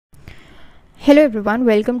Hello everyone,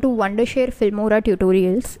 welcome to Wondershare Filmora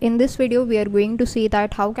tutorials. In this video we are going to see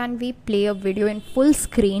that how can we play a video in full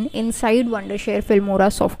screen inside Wondershare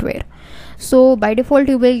Filmora software. So by default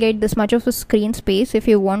you will get this much of a screen space. If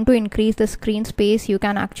you want to increase the screen space, you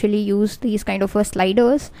can actually use these kind of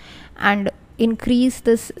sliders and increase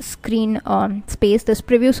this screen space, this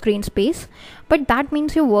preview screen space, but that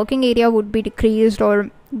means your working area would be decreased,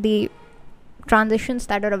 or the transitions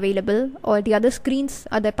that are available or the other screens,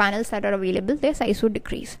 other panels that are available, their size would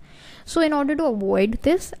decrease. So in order to avoid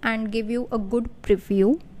this and give you a good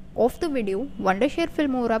preview of the video, Wondershare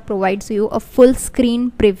Filmora provides you a full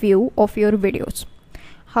screen preview of your videos.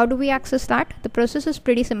 How do we access that? The process is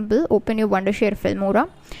pretty simple. Open your Wondershare Filmora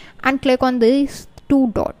and click on these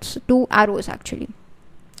two arrows actually.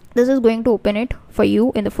 This is going to open it for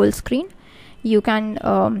you in the full screen. You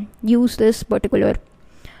can use this particular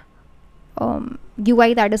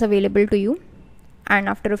UI that is available to you, and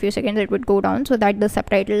after a few seconds it would go down so that the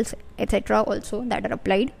subtitles etc. also that are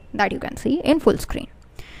applied, that you can see in full screen.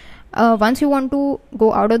 Once you want to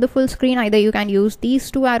go out of the full screen, either you can use these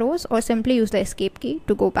two arrows or simply use the escape key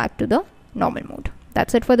to go back to the normal mode.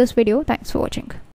 That's it for this video. Thanks for watching.